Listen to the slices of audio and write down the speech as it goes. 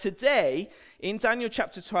Today, in Daniel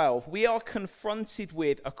chapter 12, we are confronted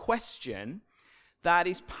with a question that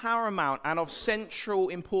is paramount and of central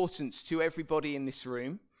importance to everybody in this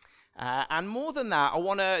room. And more than that, I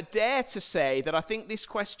want to dare to say that I think this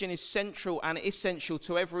question is central and essential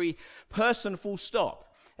to every person, full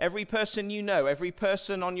stop. Every person you know, every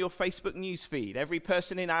person on your Facebook newsfeed, every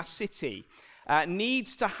person in our city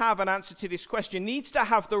needs to have an answer to this question, needs to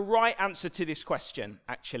have the right answer to this question,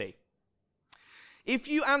 actually. If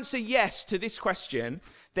you answer yes to this question,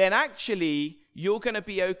 then actually you're going to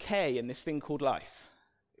be okay in this thing called life.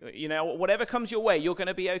 You know, whatever comes your way, you're going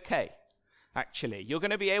to be okay, actually. You're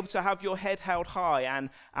going to be able to have your head held high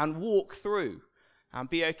and walk through and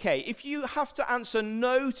be okay. If you have to answer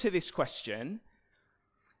no to this question,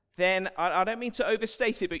 then I don't mean to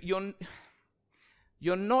overstate it, but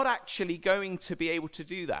you're not actually going to be able to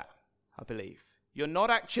do that, I believe. You're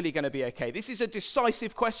not actually going to be okay. This is a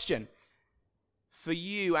decisive question for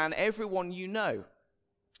you and everyone you know.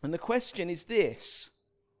 And the question is this: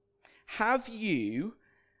 have you,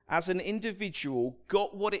 as an individual,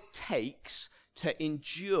 got what it takes to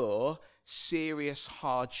endure serious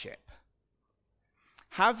hardship?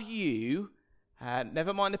 Have you,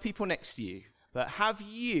 never mind the people next to you, but have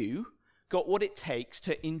you got what it takes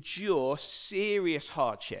to endure serious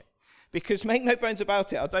hardship? Because make no bones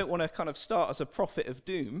about it, I don't want to kind of start as a prophet of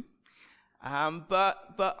doom,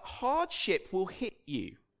 but hardship will hit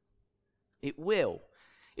you. It will.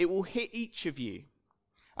 It will hit each of you.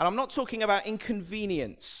 And I'm not talking about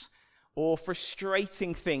inconvenience or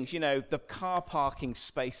frustrating things. You know, the car parking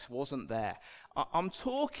space wasn't there. I'm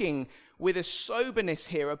talking with a soberness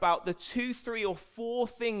here about the 2, 3, or 4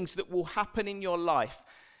 things that will happen in your life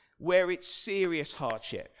where it's serious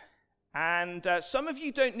hardship. And some of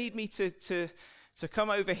you don't need me to come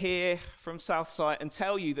over here from Southside and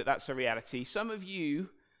tell you that that's a reality. Some of you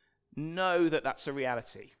know that that's a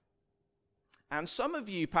reality. And some of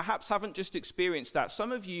you perhaps haven't just experienced that.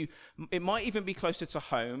 Some of you, it might even be closer to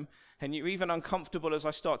home, and you're even uncomfortable as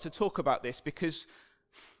I start to talk about this, because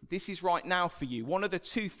this is right now for you. One of the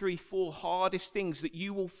 2, 3, 4 hardest things that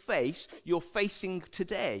you will face, you're facing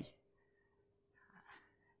today.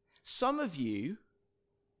 Some of you,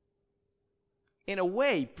 in a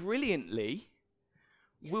way, brilliantly,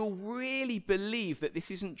 will really believe that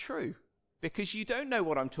this isn't true, because you don't know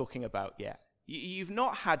what I'm talking about yet. You've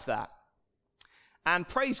not had that. And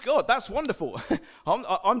praise God, that's wonderful.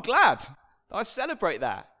 I'm glad. I celebrate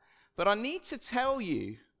that. But I need to tell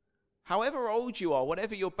you, however old you are,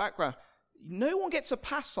 whatever your background, no one gets a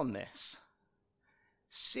pass on this.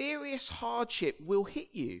 Serious hardship will hit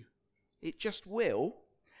you. It just will.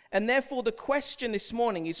 And therefore the question this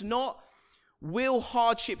morning is not, will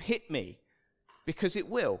hardship hit me? Because it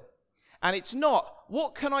will. And it's not,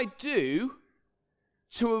 what can I do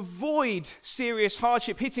to avoid serious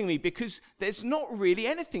hardship hitting me? Because there's not really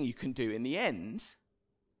anything you can do in the end.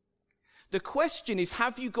 The question is,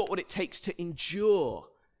 have you got what it takes to endure,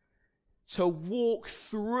 to walk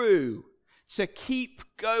through, to keep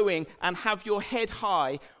going and have your head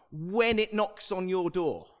high when it knocks on your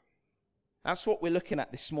door? That's what we're looking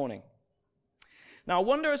at this morning. Now, I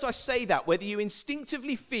wonder as I say that whether you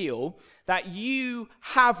instinctively feel that you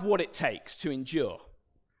have what it takes to endure,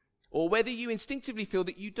 or whether you instinctively feel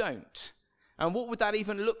that you don't. And what would that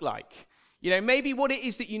even look like? You know, maybe what it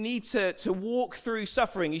is that you need to walk through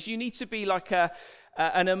suffering is you need to be like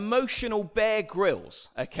an emotional Bear Grylls,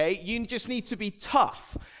 okay? You just need to be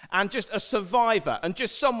tough and just a survivor and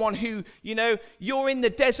just someone who, you know, you're in the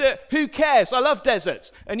desert, who cares? I love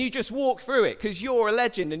deserts. And you just walk through it because you're a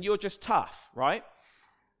legend and you're just tough, right?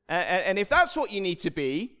 And if that's what you need to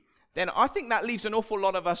be, then I think that leaves an awful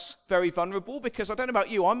lot of us very vulnerable, because I don't know about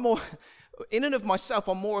you, I'm more, in and of myself,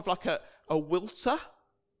 I'm more of like a wilter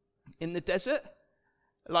in the desert.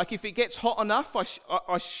 Like if it gets hot enough,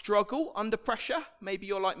 I struggle under pressure. Maybe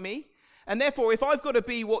you're like me. And therefore, if I've got to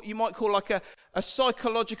be what you might call like a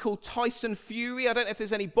psychological Tyson Fury, I don't know if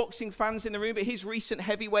there's any boxing fans in the room, but his recent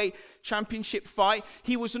heavyweight championship fight,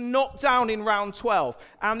 he was knocked down in round 12.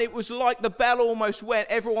 And it was like the bell almost went,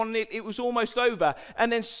 it was almost over.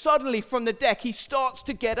 And then suddenly from the deck, he starts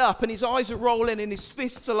to get up and his eyes are rolling and his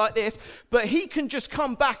fists are like this. But he can just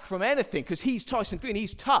come back from anything because he's Tyson Fury and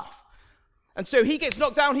he's tough. And so he gets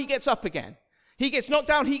knocked down, he gets up again. He gets knocked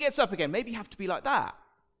down, he gets up again. Maybe you have to be like that.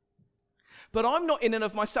 But I'm not in and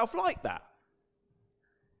of myself like that.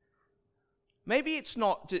 Maybe it's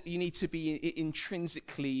not that you need to be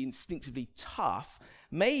intrinsically, instinctively tough.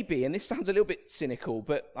 Maybe, and this sounds a little bit cynical,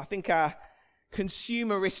 but I think our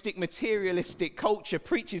consumeristic, materialistic culture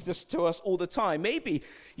preaches this to us all the time. Maybe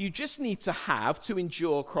you just need to have, to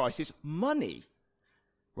endure crisis, money,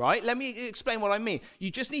 right? Let me explain what I mean. You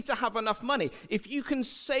just need to have enough money. If you can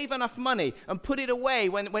save enough money and put it away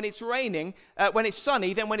when it's raining, when it's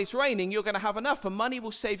sunny, then when it's raining, you're going to have enough, and money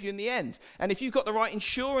will save you in the end. And if you've got the right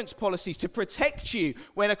insurance policies to protect you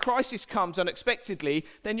when a crisis comes unexpectedly,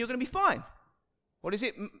 then you're going to be fine. What is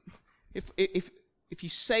it? If you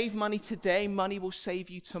save money today, money will save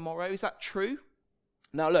you tomorrow. Is that true?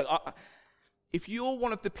 Now, look, if you're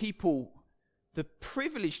one of the people, the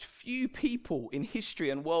privileged few people in history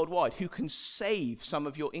and worldwide who can save some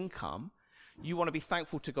of your income, you want to be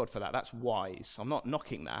thankful to God for that. That's wise. I'm not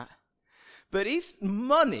knocking that. But is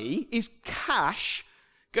cash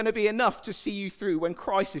going to be enough to see you through when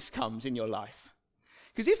crisis comes in your life?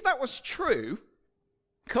 Because if that was true,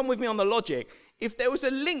 come with me on the logic. If there was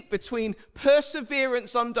a link between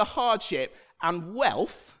perseverance under hardship and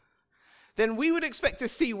wealth, then we would expect to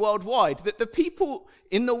see worldwide that the people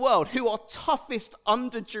in the world who are toughest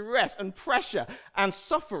under duress and pressure and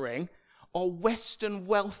suffering are Western,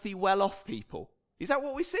 wealthy, well-off people. Is that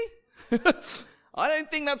what we see? I don't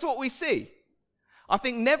think that's what we see. I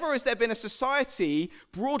think never has there been a society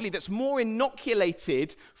broadly that's more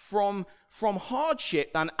inoculated from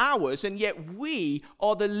hardship than ours, and yet we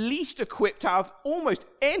are the least equipped out of almost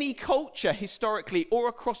any culture historically or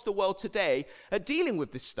across the world today at dealing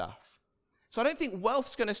with this stuff. So I don't think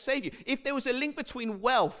wealth's going to save you. If there was a link between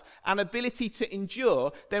wealth and ability to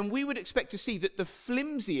endure, then we would expect to see that the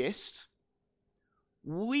flimsiest,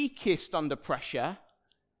 weakest under pressure,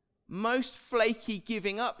 most flaky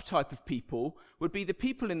giving up type of people would be the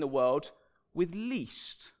people in the world with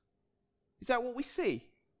least. Is that what we see?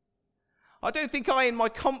 I don't think I, in my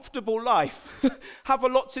comfortable life, have a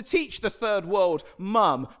lot to teach the third world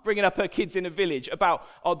mum bringing up her kids in a village about,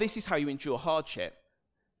 this is how you endure hardship.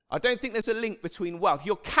 I don't think there's a link between wealth.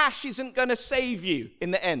 Your cash isn't going to save you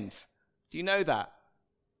in the end. Do you know that?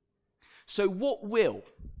 So what will?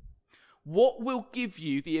 What will give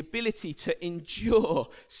you the ability to endure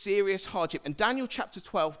serious hardship? And Daniel chapter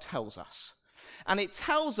 12 tells us. And it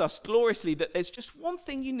tells us gloriously that there's just one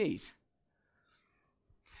thing you need.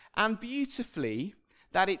 And beautifully,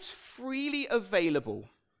 that it's freely available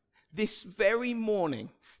this very morning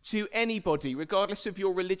to anybody, regardless of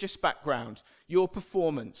your religious background, your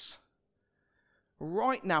performance,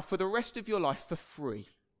 right now for the rest of your life for free.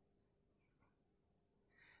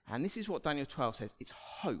 And this is what Daniel 12 says. It's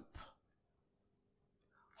hope.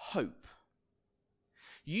 Hope.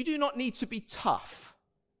 You do not need to be tough.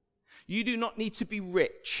 You do not need to be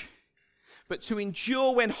rich. But to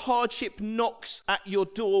endure when hardship knocks at your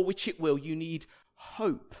door, which it will, you need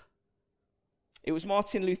hope. It was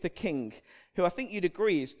Martin Luther King, who I think you'd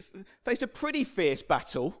agree faced a pretty fierce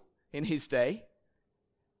battle in his day,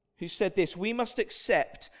 who said this: we must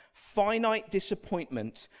accept finite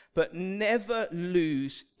disappointment, but never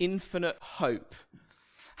lose infinite hope.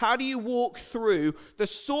 How do you walk through the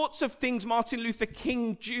sorts of things Martin Luther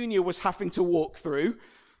King Jr. was having to walk through?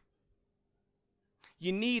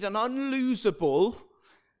 You need an unlosable,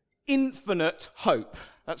 infinite hope.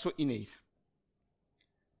 That's what you need.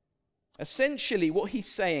 Essentially, what he's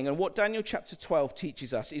saying and what Daniel chapter 12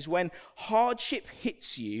 teaches us is when hardship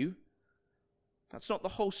hits you, that's not the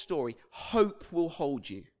whole story, hope will hold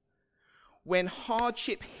you. When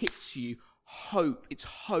hardship hits you, hope, it's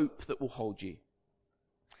hope that will hold you.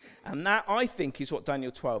 And that, I think, is what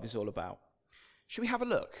Daniel 12 is all about. Should we have a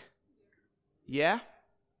look? Yeah?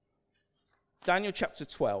 Daniel chapter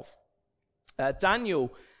 12.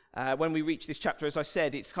 Daniel, when we reach this chapter, as I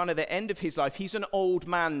said, it's kind of the end of his life. He's an old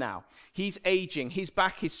man now. He's aging. His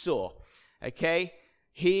back is sore. Okay?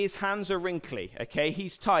 His hands are wrinkly. Okay?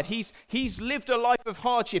 He's tired. He's lived a life of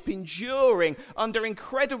hardship, enduring under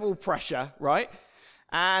incredible pressure, right?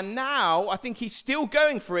 And now, I think he's still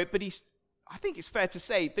going for it, but I think it's fair to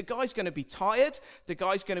say the guy's going to be tired. The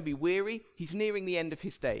guy's going to be weary. He's nearing the end of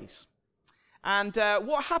his days. And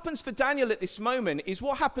what happens for Daniel at this moment is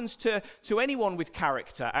what happens to anyone with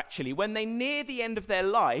character, actually. When they near the end of their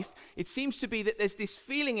life, it seems to be that there's this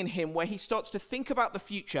feeling in him where he starts to think about the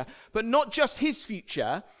future, but not just his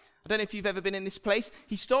future. I don't know if you've ever been in this place.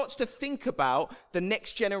 He starts to think about the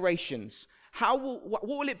next generations. What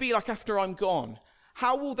will it be like after I'm gone?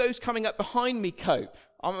 How will those coming up behind me cope?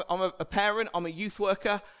 I'm a parent, I'm a youth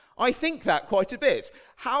worker. I think that quite a bit.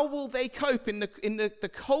 How will they cope in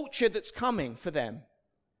the culture that's coming for them?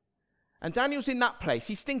 And Daniel's in that place.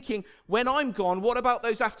 He's thinking, when I'm gone, what about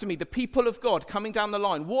those after me, the people of God coming down the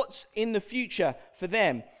line? What's in the future for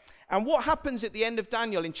them? And what happens at the end of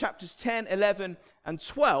Daniel in chapters 10, 11, and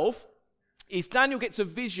 12 is Daniel gets a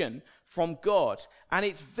vision from God. And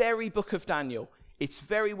it's very Book of Daniel. It's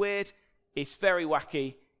very weird. It's very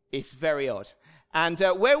wacky. It's very odd. And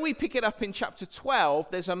where we pick it up in chapter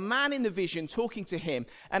 12, there's a man in the vision talking to him.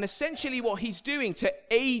 And essentially what he's doing to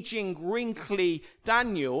aging, wrinkly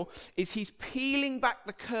Daniel is he's peeling back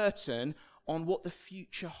the curtain on what the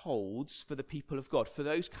future holds for the people of God, for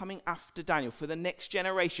those coming after Daniel, for the next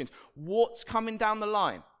generations. What's coming down the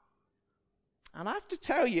line? And I have to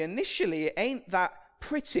tell you, initially, it ain't that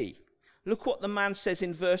pretty. Look what the man says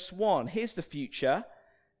in verse 1. Here's the future.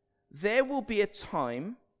 There will be a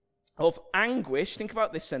time of anguish, think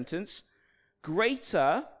about this sentence,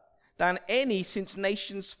 greater than any since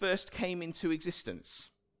nations first came into existence.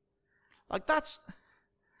 Like that's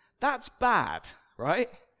bad, right?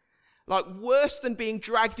 Like worse than being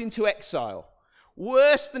dragged into exile,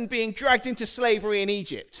 worse than being dragged into slavery in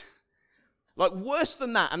Egypt. Like worse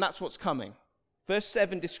than that, and that's what's coming. Verse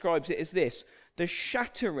 7 describes it as this: the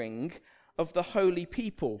shattering of the holy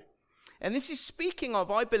people. And this is speaking of,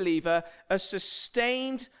 I believe, a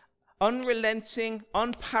sustained, unrelenting,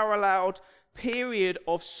 unparalleled period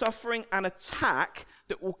of suffering and attack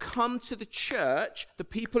that will come to the church, the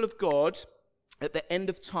people of God, at the end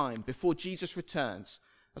of time, before Jesus returns.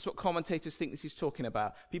 That's what commentators think this is talking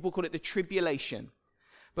about. People call it the tribulation.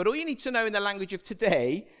 But all you need to know in the language of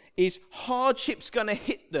today is hardship's going to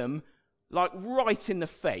hit them like right in the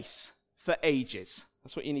face for ages.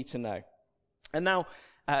 That's what you need to know. And now,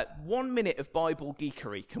 1 minute of Bible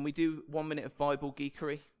geekery. Can we do 1 minute of Bible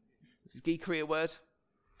geekery? Is geekery a word?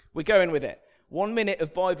 We're going with it. 1 minute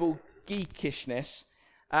of Bible geekishness.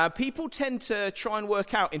 People tend to try and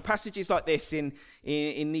work out in passages like this, in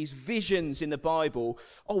these visions in the Bible,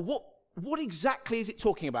 what exactly is it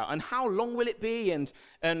talking about, and how long will it be, and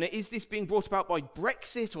is this being brought about by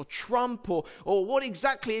Brexit or Trump, or what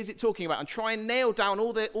exactly is it talking about, and try and nail down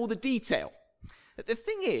all the detail. The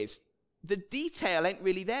thing is, the detail ain't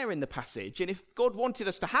really there in the passage, and if God wanted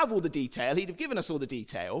us to have all the detail, he'd have given us all the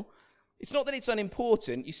detail. It's not that it's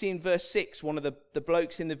unimportant. You see in verse 6, one of the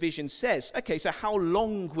blokes in the vision says, okay, so how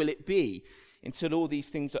long will it be until all these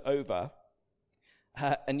things are over?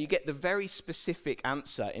 And you get the very specific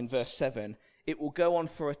answer in verse 7. It will go on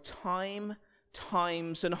for a time,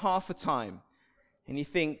 times, and half a time. And you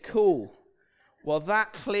think, cool. Well,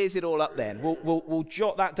 that clears it all up then. We'll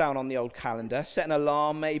jot that down on the old calendar, set an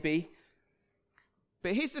alarm maybe.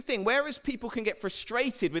 But here's the thing, whereas people can get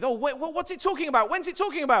frustrated with, what's it talking about? When's it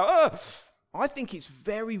talking about? I think it's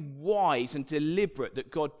very wise and deliberate that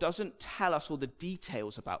God doesn't tell us all the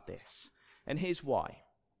details about this. And here's why.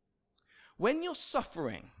 When you're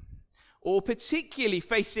suffering, or particularly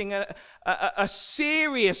facing a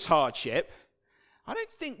serious hardship, I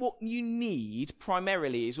don't think what you need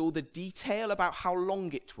primarily is all the detail about how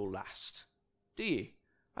long it will last. Do you?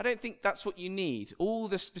 I don't think that's what you need, all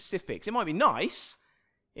the specifics. It might be nice.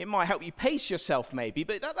 It might help you pace yourself maybe,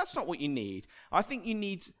 but that's not what you need. I think you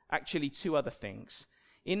need actually two other things.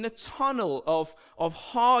 In the tunnel of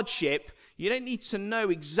hardship, you don't need to know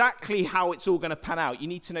exactly how it's all going to pan out. You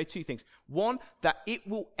need to know two things. One, that it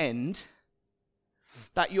will end,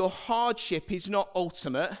 that your hardship is not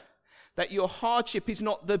ultimate, that your hardship is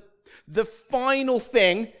not the final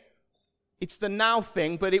thing, it's the now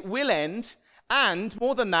thing, but it will end, and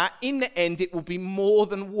more than that, in the end, it will be more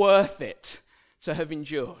than worth it to have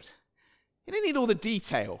endured. You don't need all the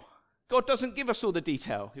detail. God doesn't give us all the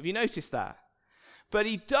detail. Have you noticed that? But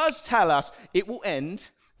he does tell us it will end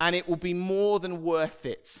and it will be more than worth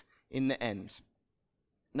it in the end.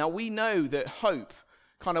 Now we know that hope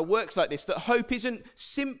kind of works like this, that hope isn't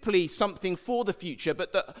simply something for the future,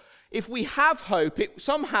 but that if we have hope, it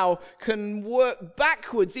somehow can work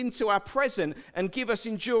backwards into our present and give us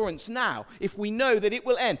endurance now. If we know that it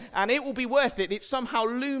will end and it will be worth it, it somehow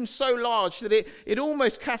looms so large that it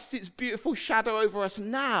almost casts its beautiful shadow over us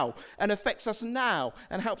now and affects us now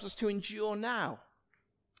and helps us to endure now.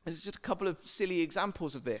 There's just a couple of silly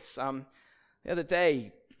examples of this. The other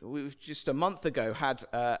day, just a month ago, had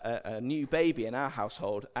a new baby in our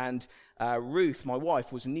household, and Ruth, my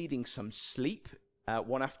wife, was needing some sleep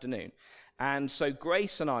one afternoon. And so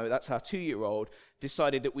Grace and I, that's our 2-year-old,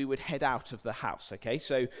 decided that we would head out of the house, okay?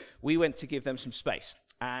 So we went to give them some space.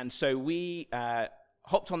 And so we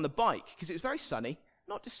hopped on the bike, because it was very sunny,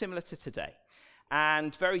 not dissimilar to today,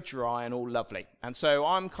 and very dry and all lovely. And so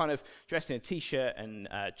I'm kind of dressed in a T-shirt and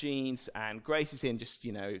jeans, and Grace is in just,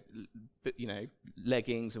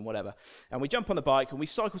 leggings and whatever. And we jump on the bike, and we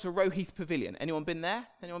cycle to Roeheath Pavilion. Anyone been there?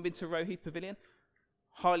 Anyone been to Roeheath Pavilion?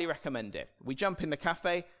 Highly recommend it. We jump in the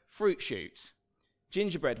cafe, fruit shoots,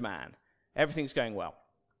 gingerbread man, everything's going well.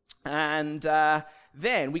 And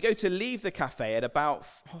then we go to leave the cafe at about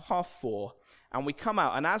 4:30, and we come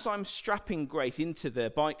out, and as I'm strapping Grace into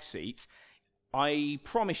the bike seat, I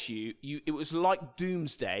promise you, it was like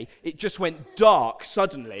doomsday. It just went dark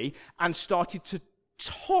suddenly and started to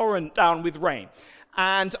torrent down with rain.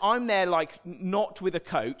 And I'm there like not with a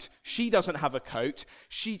coat. She doesn't have a coat.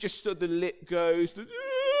 She just stood, the lip goes,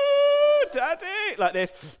 Daddy, like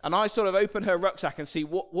this. And I sort of open her rucksack and see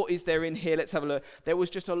what is there in here. Let's have a look. There was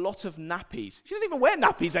just a lot of nappies. She doesn't even wear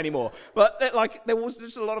nappies anymore. But there was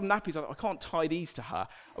just a lot of nappies. I thought, I can't tie these to her.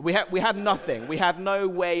 We had nothing. We had no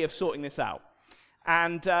way of sorting this out.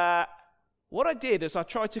 And what I did is I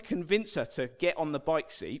tried to convince her to get on the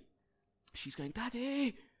bike seat. She's going,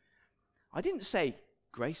 Daddy. I didn't say,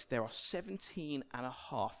 Grace, there are 17 and a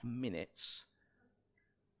half minutes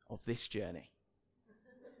of this journey.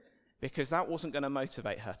 Because that wasn't going to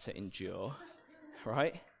motivate her to endure,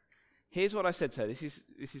 right? Here's what I said to her. This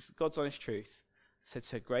is God's honest truth. I said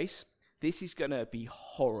to her, Grace, this is going to be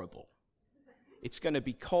horrible. It's going to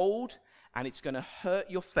be cold, and it's going to hurt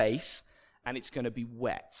your face, and it's going to be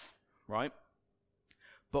wet, right?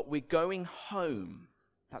 But we're going home.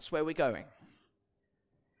 That's where we're going.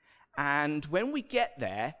 And when we get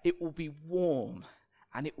there, it will be warm,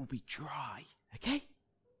 and it will be dry, okay?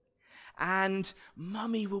 And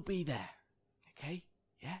Mummy will be there, okay?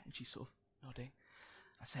 Yeah, and she's sort of nodding.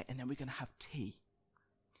 I say, and then we're going to have tea.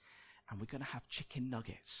 And we're going to have chicken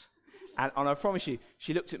nuggets. And I promise you,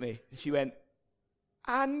 she looked at me, and she went,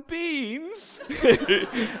 and beans?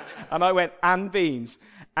 And I went, and beans.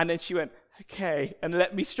 And then she went, okay, and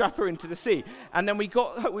let me strap her into the seat. And then we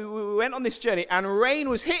went on this journey, and rain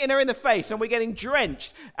was hitting her in the face, and we're getting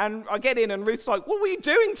drenched. And I get in, and Ruth's like, what were you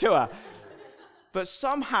doing to her? But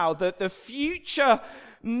somehow the future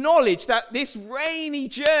knowledge that this rainy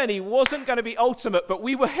journey wasn't going to be ultimate, but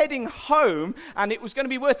we were heading home, and it was going to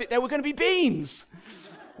be worth it. There were going to be beans,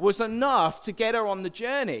 was enough to get her on the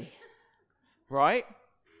journey, right?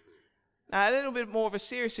 Now, a little bit more of a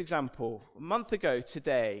serious example. A month ago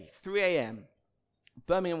today, 3 a.m.,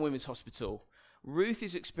 Birmingham Women's Hospital, Ruth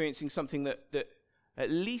is experiencing something that at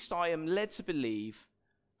least I am led to believe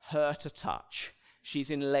hurt a touch. She's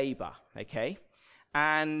in labor, okay?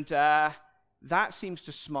 And that seems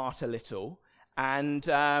to smart a little,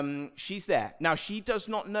 and she's there. Now, she does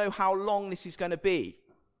not know how long this is going to be.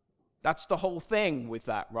 That's the whole thing with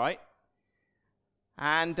that, right?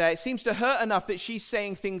 And it seems to hurt enough that she's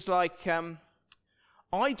saying things like,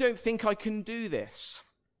 I don't think I can do this.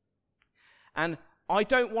 And I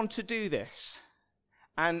don't want to do this.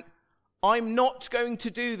 And I'm not going to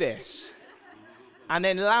do this. And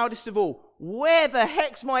then loudest of all, where the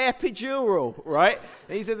heck's my epidural, right?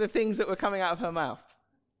 These are the things that were coming out of her mouth.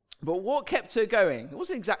 But what kept her going? It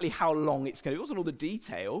wasn't exactly how long it's going to be. It wasn't all the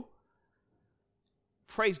detail.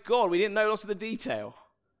 Praise God, we didn't know lots of the detail.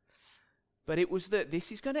 But it was that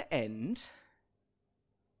this is going to end.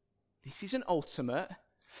 This isn't ultimate.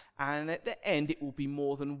 And at the end, it will be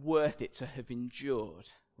more than worth it to have endured,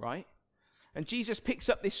 right? And Jesus picks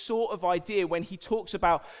up this sort of idea when he talks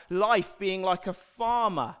about life being like a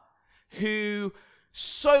farmer who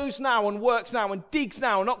sows now and works now and digs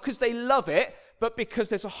now, not because they love it, but because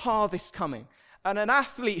there's a harvest coming. And an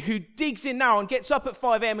athlete who digs in now and gets up at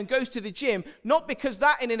 5 a.m. and goes to the gym, not because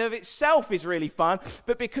that in and of itself is really fun,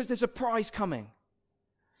 but because there's a prize coming.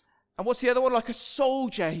 And what's the other one? Like a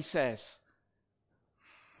soldier, he says.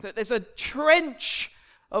 That there's a trench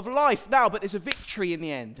of life now, but there's a victory in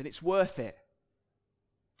the end, and it's worth it.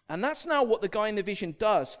 And that's now what the guy in the vision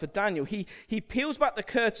does for Daniel. He peels back the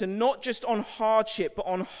curtain, not just on hardship, but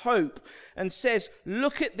on hope, and says,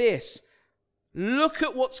 look at this. Look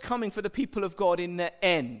at what's coming for the people of God in the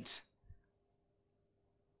end.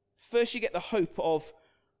 First, you get the hope of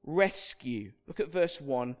rescue. Look at verse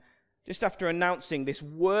 1. Just after announcing this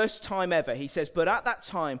worst time ever, he says, but at that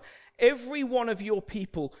time, every one of your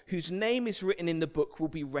people whose name is written in the book will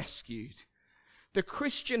be rescued. The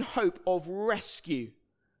Christian hope of rescue,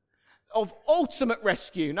 of ultimate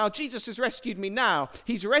rescue. Now, Jesus has rescued me now.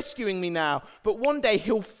 He's rescuing me now. But one day,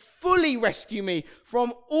 he'll fully rescue me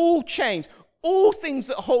from all chains, all things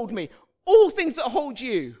that hold me, all things that hold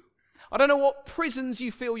you. I don't know what prisons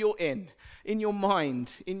you feel you're in your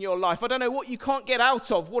mind, in your life. I don't know what you can't get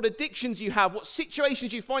out of, what addictions you have, what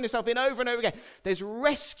situations you find yourself in over and over again. There's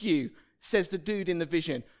rescue, says the dude in the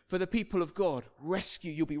vision, for the people of God.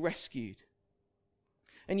 Rescue, you'll be rescued.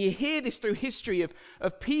 And you hear this through history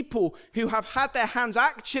of people who have had their hands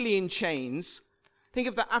actually in chains. Think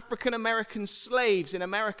of the African American slaves in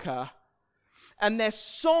America. And their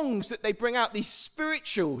songs that they bring out, these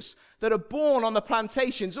spirituals that are born on the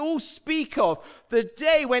plantations, all speak of the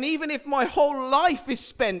day when even if my whole life is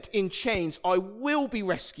spent in chains, I will be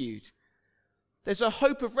rescued. There's a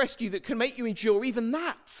hope of rescue that can make you endure even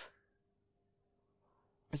that.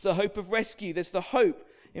 There's the hope of rescue. There's the hope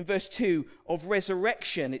in verse 2 of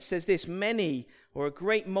resurrection. It says this, many or a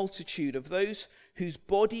great multitude of those whose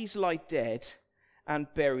bodies lie dead and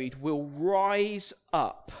buried will rise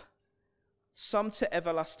up, some to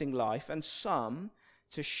everlasting life and some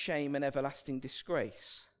to shame and everlasting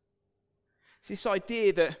disgrace. It's this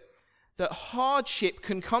idea that hardship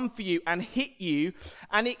can come for you and hit you,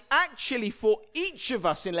 and it actually, for each of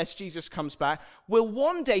us, unless Jesus comes back, will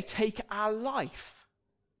one day take our life.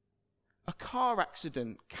 A car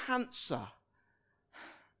accident, cancer,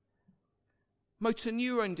 motor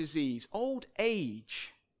neuron disease, old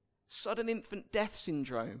age, sudden infant death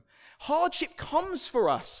syndrome. Hardship comes for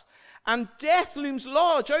us, and death looms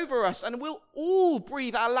large over us, and we'll all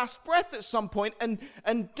breathe our last breath at some point.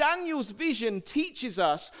 And Daniel's vision teaches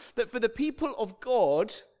us that for the people of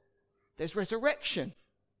God, there's resurrection.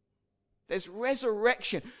 There's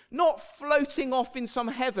resurrection, not floating off in some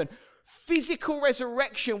heaven. Physical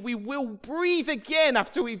resurrection. We will breathe again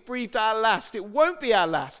after we've breathed our last. It won't be our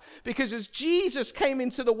last, because as Jesus came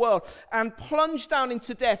into the world and plunged down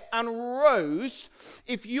into death and rose,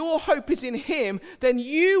 if your hope is in him, then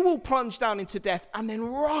you will plunge down into death and then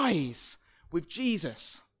rise with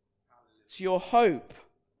Jesus. It's your hope.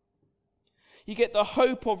 You get the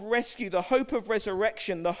hope of rescue, the hope of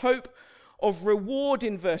resurrection, the hope of reward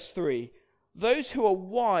in verse 3. Those who are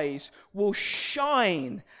wise will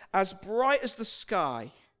shine as bright as the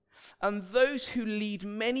sky, and those who lead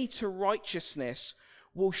many to righteousness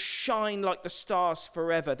will shine like the stars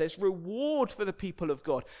forever. There's reward for the people of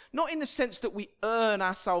God. Not in the sense that we earn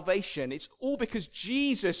our salvation. It's all because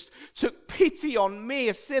Jesus took pity on me,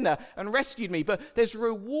 a sinner, and rescued me. But there's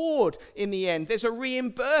reward in the end. There's a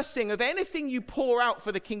reimbursing of anything you pour out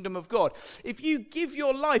for the kingdom of God. If you give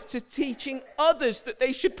your life to teaching others that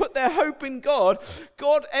they should put their hope in God,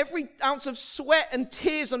 every ounce of sweat and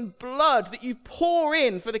tears and blood that you pour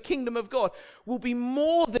in for the kingdom of God will be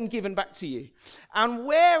more than given back to you. And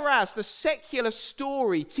whereas the secular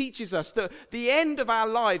story teaches us that the end of our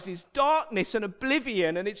lives is darkness and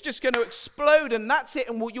oblivion, and it's just going to explode and that's it,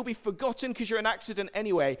 and you'll be forgotten because you're an accident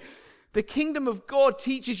anyway, the kingdom of God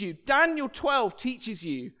teaches you, Daniel 12 teaches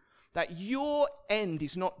you, that your end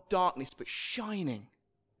is not darkness but shining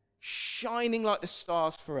like the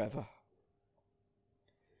stars forever.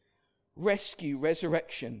 Rescue,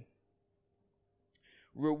 resurrection,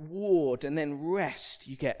 reward, and then rest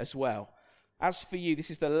you get as well. As for you,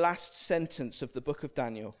 this is the last sentence of the book of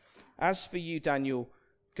Daniel. As for you, Daniel,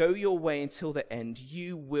 go your way until the end.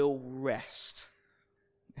 You will rest.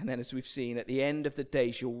 And then, as we've seen, at the end of the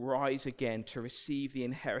days, you'll rise again to receive the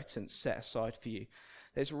inheritance set aside for you.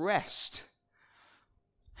 There's rest.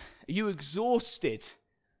 Are you exhausted?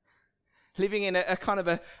 Living in a kind of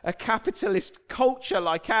a capitalist culture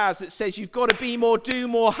like ours that says you've got to be more, do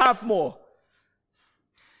more, have more.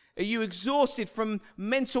 Are you exhausted from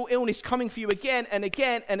mental illness coming for you again and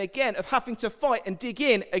again and again, of having to fight and dig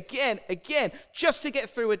in again, just to get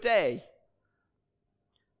through a day?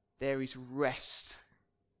 There is rest.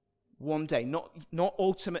 One day, not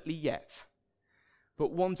ultimately yet,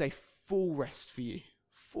 but one day, full rest for you.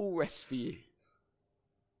 Full rest for you.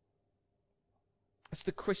 That's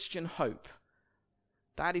the Christian hope.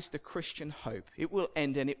 That is the Christian hope. It will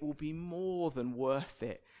end, and it will be more than worth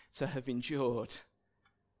it to have endured.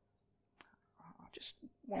 I just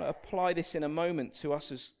want to apply this in a moment to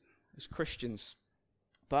us as Christians.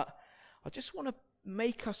 But I just want to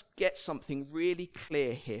make us get something really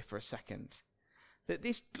clear here for a second. That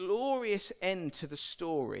this glorious end to the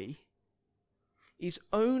story is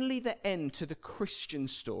only the end to the Christian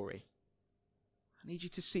story. I need you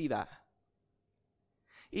to see that.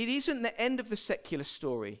 It isn't the end of the secular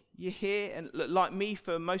story. You're here, and like me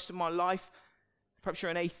for most of my life, perhaps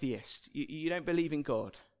you're an atheist. You don't believe in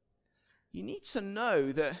God. You need to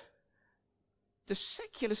know that the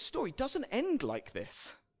secular story doesn't end like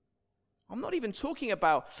this. I'm not even talking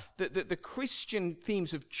about the Christian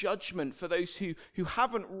themes of judgment for those who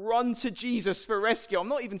haven't run to Jesus for rescue. I'm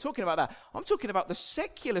not even talking about that. I'm talking about the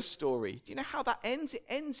secular story. Do you know how that ends? It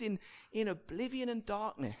ends in oblivion and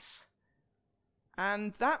darkness.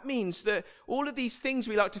 And that means that all of these things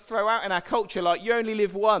we like to throw out in our culture, like you only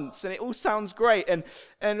live once, and it all sounds great,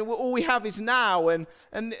 and all we have is now, and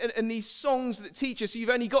these songs that teach us you've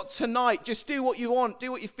only got tonight, just do what you want,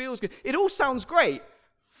 do what you feels good. It all sounds great.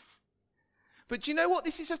 But do you know what?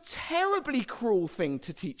 This is a terribly cruel thing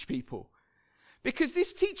to teach people. Because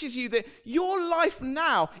this teaches you that your life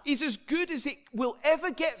now is as good as it will ever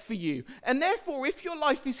get for you. And therefore, if your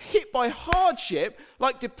life is hit by hardship,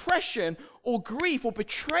 like depression or grief or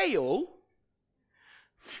betrayal,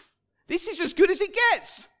 this is as good as it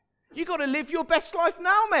gets. You've got to live your best life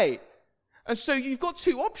now, mate. And so you've got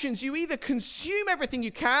two options. You either consume everything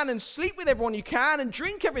you can and sleep with everyone you can and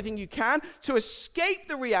drink everything you can to escape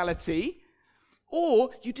the reality, or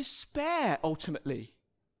you despair ultimately.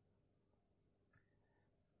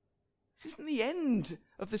 This isn't the end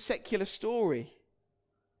of the secular story.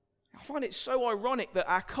 I find it so ironic that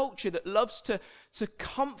our culture that loves to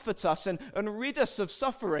comfort us and rid us of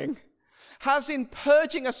suffering has, in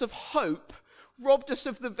purging us of hope, robbed us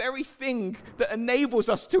of the very thing that enables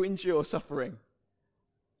us to endure suffering.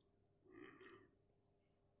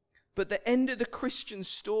 But the end of the Christian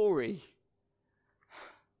story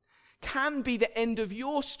can be the end of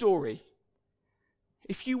your story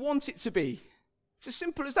if you want it to be. It's as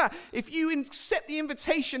simple as that. If you accept the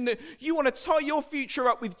invitation that you want to tie your future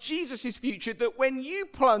up with Jesus' future, that when you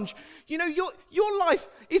plunge, your life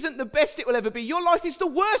isn't the best it will ever be. Your life is the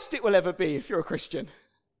worst it will ever be if you're a Christian.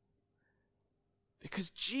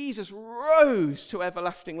 Because Jesus rose to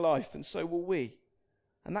everlasting life, and so will we.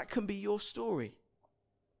 And that can be your story.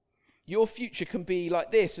 Your future can be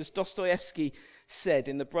like this, as Dostoevsky said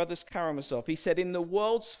in The Brothers Karamazov. He said, in the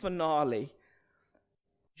world's finale,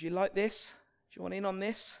 do you like this? Do you want in on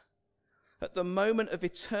this? At the moment of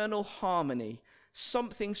eternal harmony,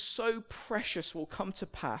 something so precious will come to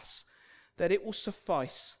pass that it will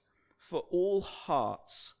suffice for all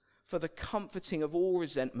hearts, for the comforting of all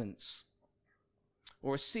resentments.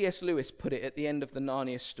 Or as C.S. Lewis put it at the end of the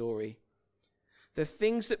Narnia story, the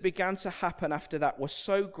things that began to happen after that were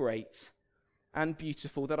so great and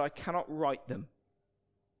beautiful that I cannot write them.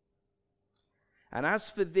 And as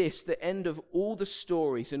for this, the end of all the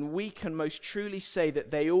stories, and we can most truly say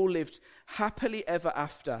that they all lived happily ever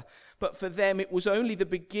after, but for them it was only the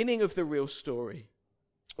beginning of the real story.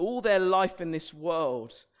 All their life in this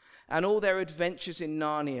world and all their adventures in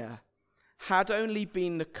Narnia had only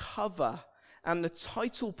been the cover and the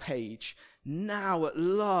title page. Now at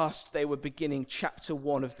last they were beginning chapter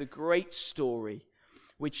 1 of the great story,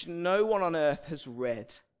 which no one on earth has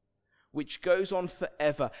read, which goes on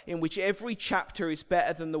forever, in which every chapter is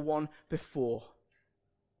better than the one before.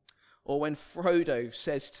 Or when Frodo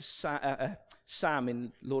says to Sam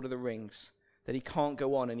in Lord of the Rings that he can't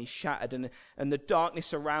go on and he's shattered and the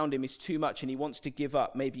darkness around him is too much and he wants to give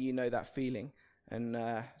up. Maybe you know that feeling. And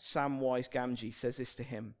Samwise Gamgee says this to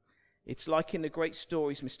him. It's like in the great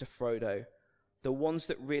stories, Mr. Frodo, the ones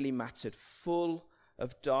that really mattered, full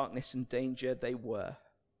of darkness and danger they were.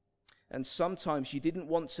 And sometimes you didn't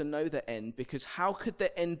want to know the end, because how could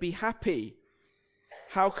the end be happy?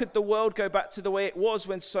 How could the world go back to the way it was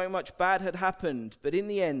when so much bad had happened? But in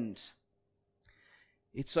the end,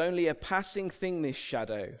 it's only a passing thing, this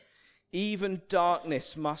shadow. Even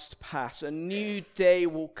darkness must pass. A new day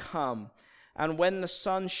will come. And when the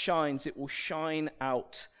sun shines, it will shine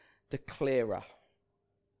out the clearer.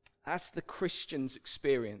 That's the Christian's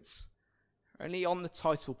experience. Only on the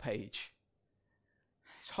title page.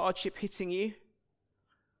 Is hardship hitting you?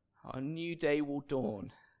 A new day will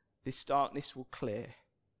dawn. This darkness will clear.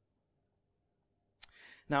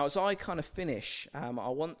 Now, as I kind of finish, I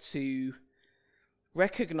want to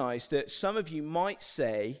recognize that some of you might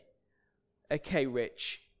say, okay,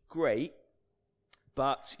 Rich, great,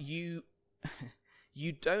 but you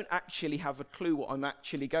don't actually have a clue what I'm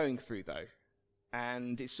actually going through, though.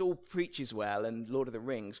 And it's all preaches well and Lord of the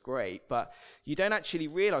Rings, great, but you don't actually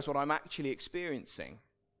realize what I'm actually experiencing.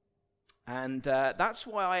 And that's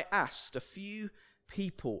why I asked a few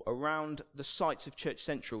people around the sites of Church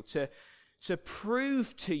Central to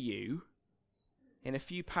prove to you in a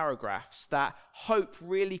few paragraphs that hope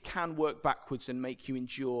really can work backwards and make you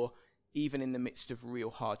endure even in the midst of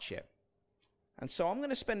real hardship. And so I'm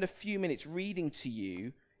going to spend a few minutes reading to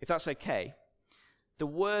you, if that's okay, the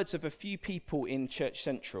words of a few people in Church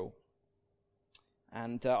Central.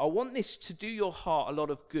 And I want this to do your heart a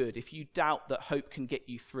lot of good if you doubt that hope can get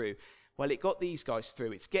you through. Well, it got these guys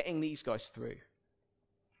through. It's getting these guys through.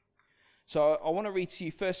 So I want to read to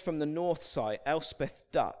you first from the North side, Elspeth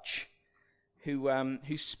Dutch,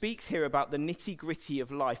 who speaks here about the nitty-gritty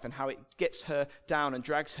of life and how it gets her down and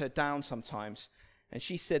drags her down sometimes. And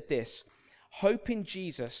she said this: hope in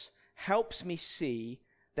Jesus helps me see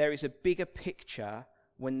there is a bigger picture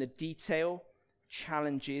when the detail,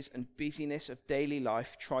 challenges, and busyness of daily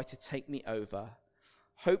life try to take me over.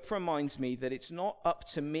 Hope reminds me that it's not up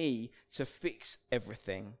to me to fix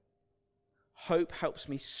everything. Hope helps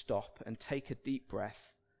me stop and take a deep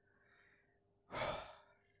breath.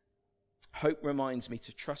 Hope reminds me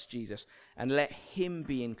to trust Jesus and let him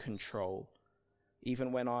be in control,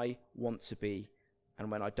 even when I want to be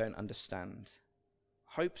and when I don't understand.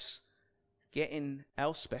 Hope's getting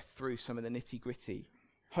Elspeth through some of the nitty-gritty.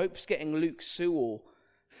 Hope's getting Luke Sewell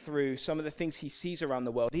through some of the things he sees around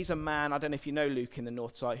the world. He's a man, I don't know if you know Luke in the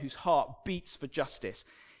North Side, whose heart beats for justice.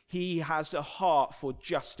 He has a heart for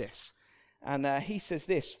justice. And he says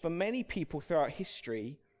this: for many people throughout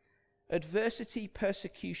history, adversity,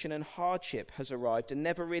 persecution, and hardship has arrived and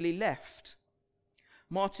never really left.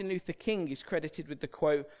 Martin Luther King is credited with the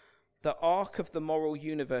quote, "The arc of the moral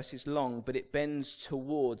universe is long, but it bends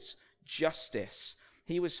towards justice."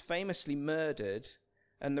 He was famously murdered,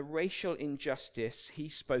 and the racial injustice he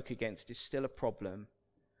spoke against is still a problem.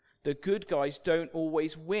 The good guys don't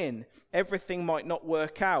always win. Everything might not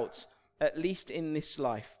work out, at least in this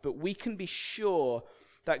life, but we can be sure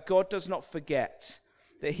that God does not forget,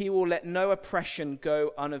 that he will let no oppression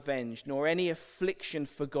go unavenged, nor any affliction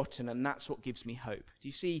forgotten, and that's what gives me hope. Do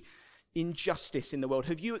you see injustice in the world?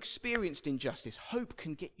 Have you experienced injustice? Hope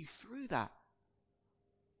can get you through that.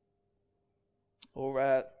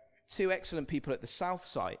 Or two excellent people at the South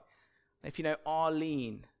Side. If you know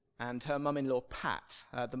Arlene and her mum-in-law Pat,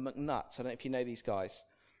 the McNutts, I don't know if you know these guys.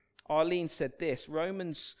 Arlene said this: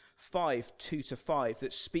 Romans 5:2-5,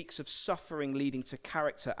 that speaks of suffering leading to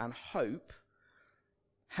character and hope,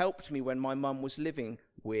 helped me when my mum was living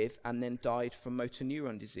with and then died from motor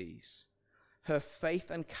neuron disease. Her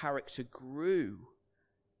faith and character grew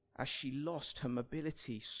as she lost her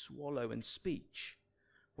mobility, swallow, and speech.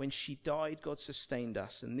 When she died, God sustained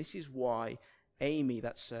us. And this is why Amy,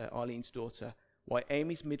 that's Arlene's daughter, why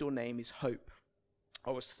Amy's middle name is Hope.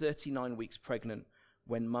 I was 39 weeks pregnant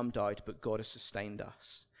when Mum died, but God has sustained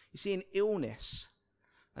us. You see, in illness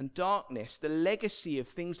and darkness, the legacy of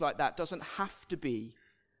things like that doesn't have to be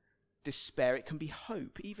despair. It can be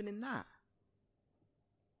hope, even in that.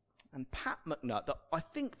 And Pat McNutt, I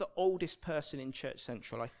think the oldest person in Church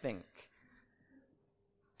Central,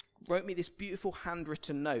 wrote me this beautiful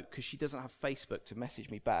handwritten note, because she doesn't have Facebook to message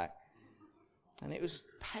me back. And it was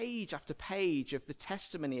page after page of the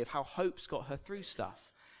testimony of how hope's got her through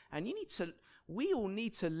stuff. And we all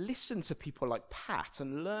need to listen to people like Pat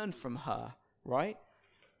and learn from her, right?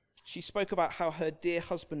 She spoke about how her dear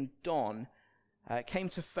husband Don came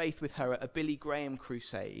to faith with her at a Billy Graham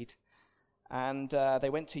crusade. And they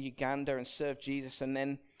went to Uganda and served Jesus. And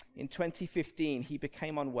then in 2015, he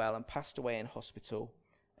became unwell and passed away in hospital.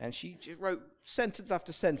 And she just wrote sentence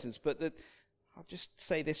after sentence, but I'll just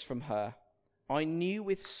say this from her. I knew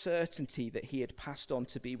with certainty that he had passed on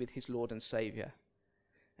to be with his Lord and Saviour.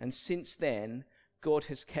 And since then, God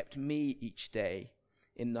has kept me each day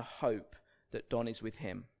in the hope that Don is with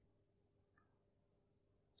him.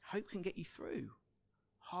 Hope can get you through.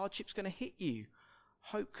 Hardship's going to hit you.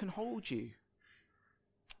 Hope can hold you.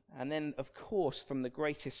 And then, of course, from the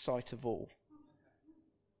greatest sight of all,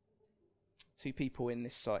 two people in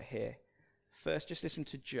this sight here. First, just listen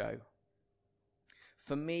to Joe.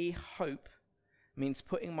 For me, hope means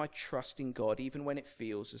putting my trust in God even when it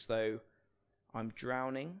feels as though I'm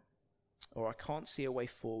drowning or I can't see a way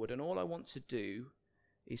forward and all I want to do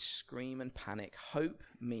is scream and panic. Hope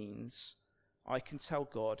means I can tell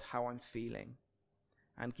God how I'm feeling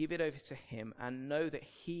and give it over to him and know that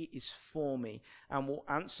he is for me and will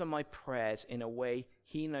answer my prayers in a way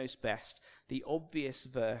he knows best. The obvious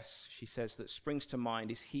verse, she says, that springs to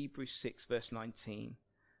mind is Hebrews 6 verse 19,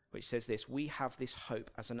 which says this: we have this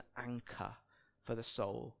hope as an anchor for the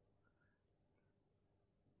soul.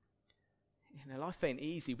 You know, life ain't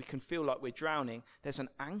easy. We can feel like we're drowning. There's an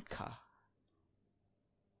anchor.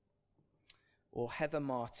 Or Heather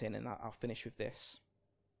Martin, and I'll finish with this.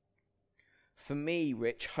 For me,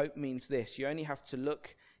 Rich, hope means this: you only have to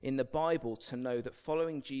look in the Bible to know that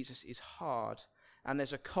following Jesus is hard and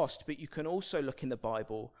there's a cost, but you can also look in the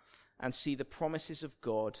Bible and see the promises of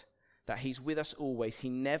God, that he's with us always, he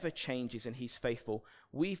never changes and he's faithful.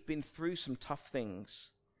 We've been through some tough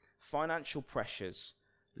things: financial pressures,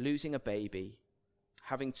 losing a baby,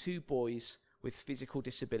 having two boys with physical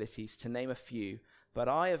disabilities, to name a few, but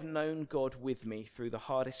I have known God with me through the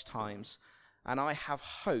hardest times, and I have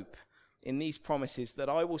hope in these promises that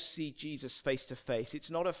I will see Jesus face to face.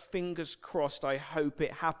 It's not a fingers crossed, I hope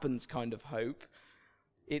it happens kind of hope.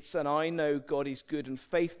 It's an I know God is good and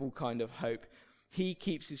faithful kind of hope. He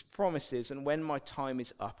keeps his promises, and when my time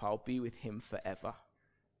is up, I'll be with him forever.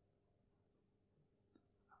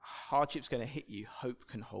 Hardship's going to hit you. Hope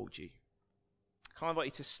can hold you. Can I invite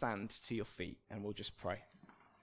you to stand to your feet, and we'll just pray.